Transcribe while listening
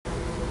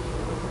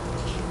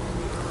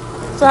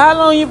So how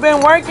long you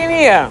been working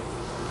here?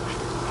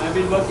 I've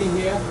been working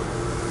here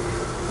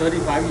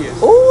 35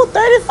 years. Ooh,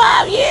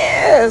 35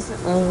 years.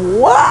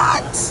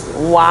 What?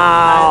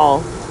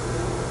 Wow.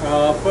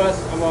 First,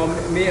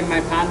 me and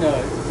my partner,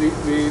 we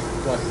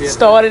was here.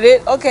 Started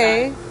it?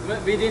 Okay.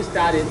 We didn't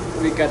start it.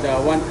 We got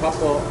one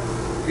couple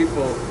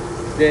people.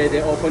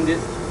 They opened it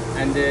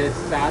and they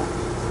start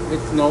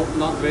with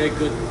not very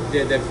good.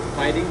 They're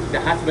fighting,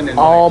 the husband and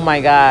wife. Oh my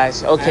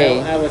gosh.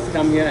 Okay. I was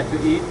come here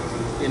to eat.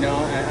 You know,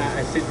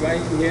 I sit right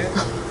in here.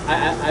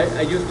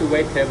 I used to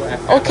wait table at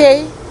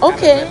Okay.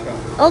 Okay.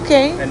 restaurant.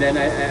 Okay. And then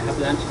I have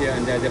lunch here,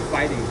 and they're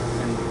fighting,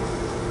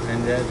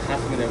 and the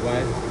husband and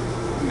wife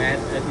mad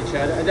at each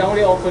other. They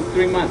only open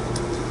 3 months,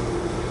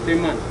 3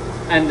 months,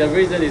 and the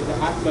reason is the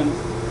husband,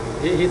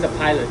 he's a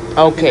pilot.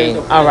 Okay,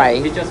 Pilot. all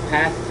right. He just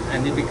passed,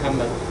 and he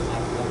become a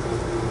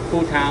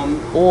full-time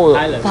Oh,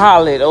 pilot.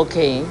 pilot.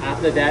 Okay.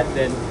 After that,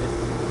 then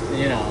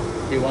you know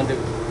he wanted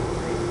to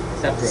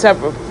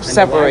Separate. And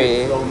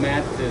Separated. the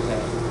wife is so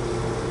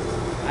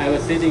mad. I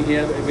was sitting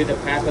here with the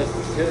paper.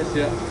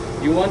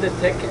 You want to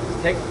take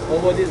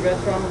over this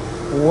restaurant?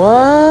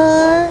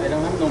 What? I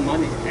don't have no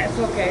money. That's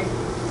okay.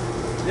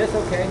 That's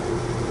okay.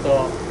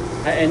 So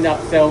I end up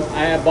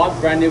I bought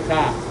brand new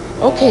car.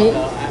 Okay.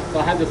 So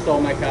I had to sell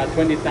my car,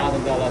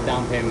 $20,000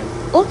 down payment.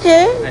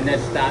 Okay. And then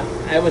start.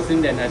 Ever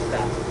since then I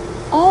start.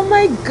 Oh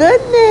my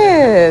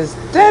goodness.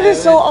 That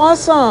is so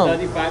awesome.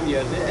 35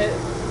 years.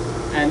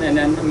 And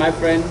then my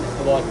friend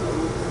was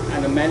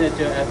a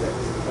manager at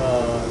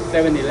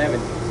 7-Eleven.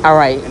 All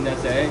right. And I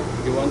say, hey,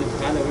 you want to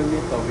partner with me?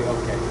 So we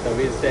okay. So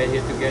we stay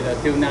here together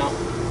till now.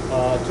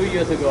 2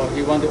 years ago,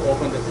 he wanted to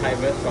open the Thai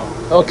restaurant.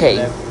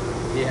 Okay.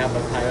 He have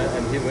a Thai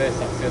and he very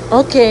successful.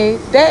 Okay,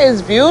 that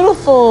is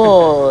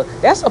beautiful.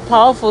 That's a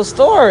powerful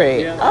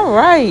story. Yeah. All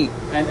right.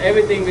 And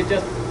everything we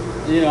just,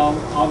 you know,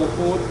 all the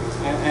food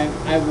and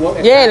I work.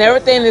 Yeah, and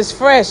everything is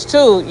fresh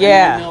too.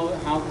 Yeah. I know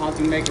how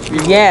to make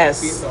it.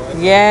 Yes.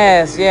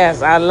 Yes.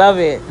 Yes. I love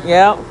it.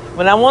 Yep.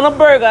 When I want a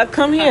burger, I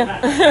come here.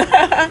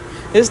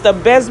 It's the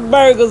best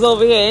burgers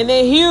over here, and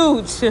they're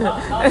huge.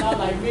 Not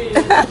like me. You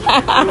want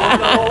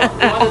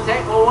to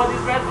take over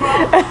this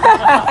restaurant?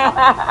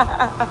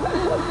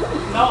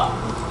 No.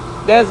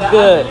 That's It's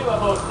good. an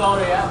unbelievable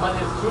story, but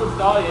it's true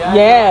story.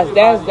 Yes,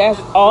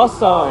 that's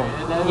awesome.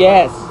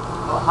 Yes.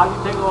 How you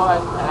take over? I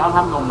don't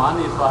have no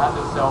money, so I have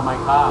to sell my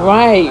car.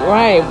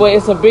 Right. But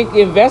it's a big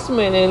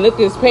investment, and look,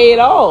 it's paid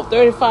off.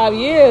 35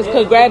 years.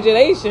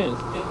 Congratulations.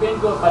 It's been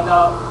good, but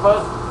the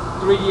first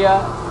 3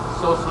 years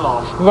so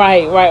slow.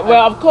 Right.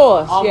 Well, of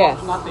course. Almost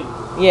Yes. nothing.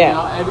 Yeah. You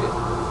know,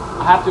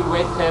 I have to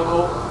wait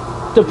table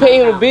To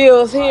pay the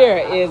bills here.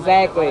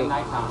 Exactly.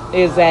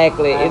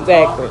 Exactly. 3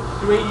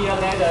 years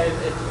later,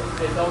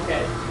 it's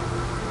okay.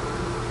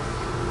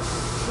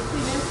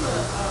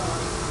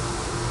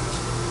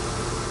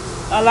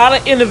 A lot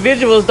of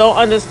individuals don't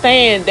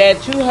understand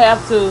that you have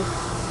to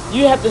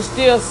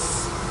still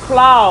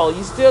plow.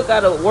 You still got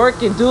to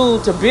work and do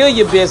to build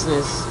your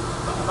business.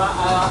 But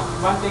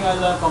one thing I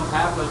learned from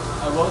Papa's,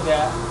 I worked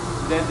there.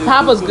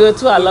 Papa's good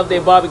too. I love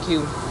their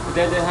barbecue.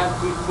 They have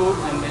good food,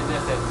 and they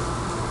said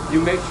you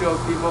make sure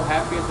people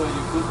happy, so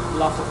you put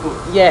lots of food.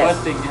 Yes.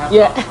 First thing you have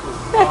Yeah. lots of food.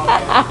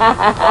 Okay.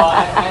 So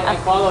I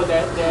follow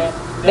that.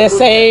 The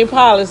same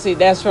policy.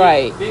 That's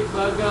right. Big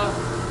burger,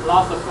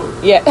 lots of food.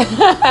 Yeah.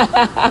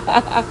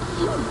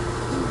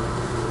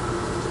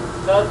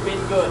 That's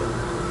been good.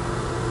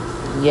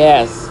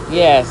 Yes.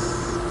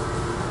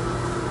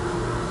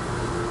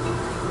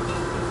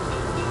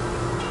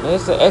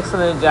 It's an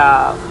excellent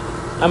job.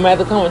 I'm gonna have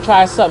to come and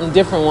try something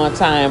different one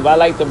time, but I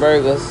like the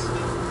burgers.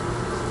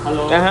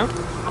 Hello. Okay,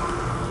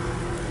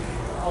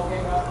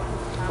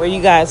 well,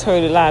 you guys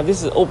heard it live.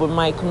 This is Open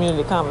Mic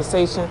Community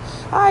Conversation.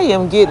 I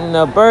am getting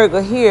a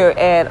burger here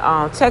at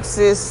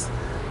Texas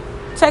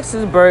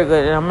Burger,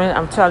 and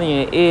I'm telling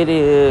you,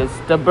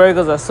 the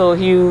burgers are so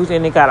huge,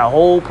 and they got a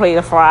whole plate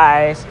of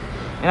fries,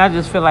 and I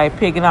just feel like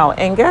picking out.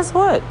 And guess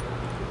what?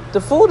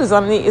 The food is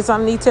it's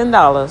only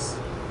 $10.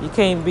 You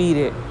can't beat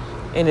it,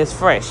 and it's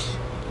fresh,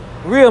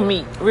 real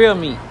meat. Have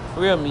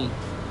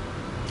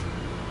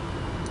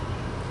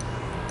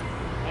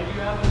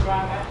you ever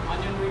tried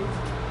onion rings?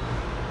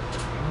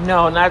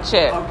 No, not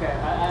yet. Okay,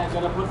 I'm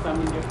gonna put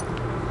some in here.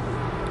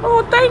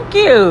 Oh, thank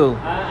you.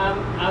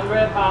 I'm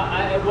very proud.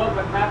 I work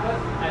with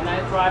Peppers, and I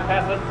try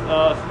Peppers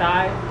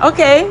style.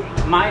 Okay.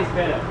 Mine is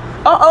better.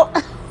 Oh,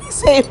 you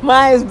say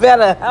mine is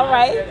better. All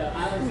right.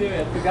 I'm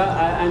serious because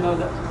I know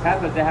that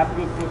Peppers they have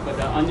good food, but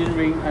the onion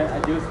ring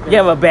I use. You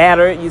have a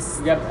batter.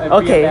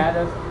 Okay.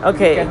 Batter.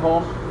 Okay. You get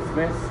home, it's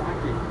very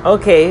soggy.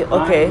 Okay.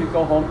 Mine, you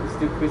go home, it's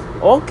still crispy.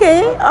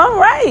 Okay. All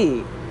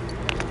right.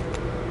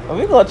 Well,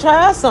 we're gonna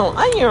try out some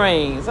onion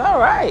rings. All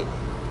right.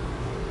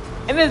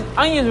 And these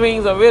onion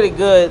rings are really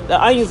good.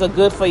 The onions are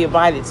good for your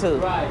body too.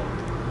 Right.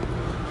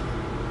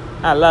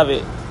 I love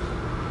it.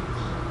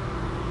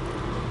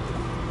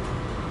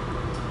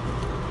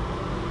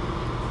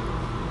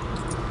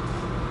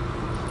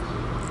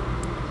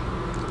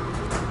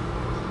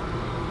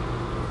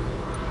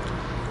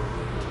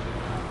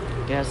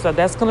 Yeah, so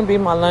that's gonna be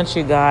my lunch,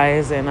 you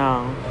guys, and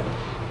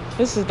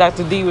This is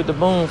Dr. D with the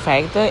Boom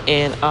Factor,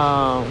 and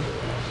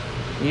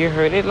you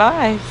heard it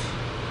live.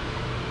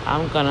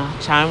 I'm gonna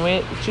chime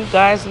in with you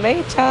guys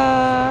later.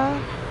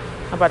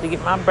 I'm about to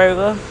get my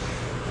burger,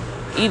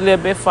 eat a little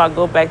bit before I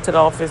go back to the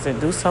office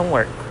and do some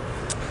work.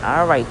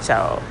 All right,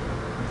 y'all.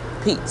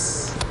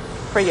 Peace.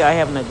 Pray y'all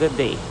having a good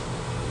day.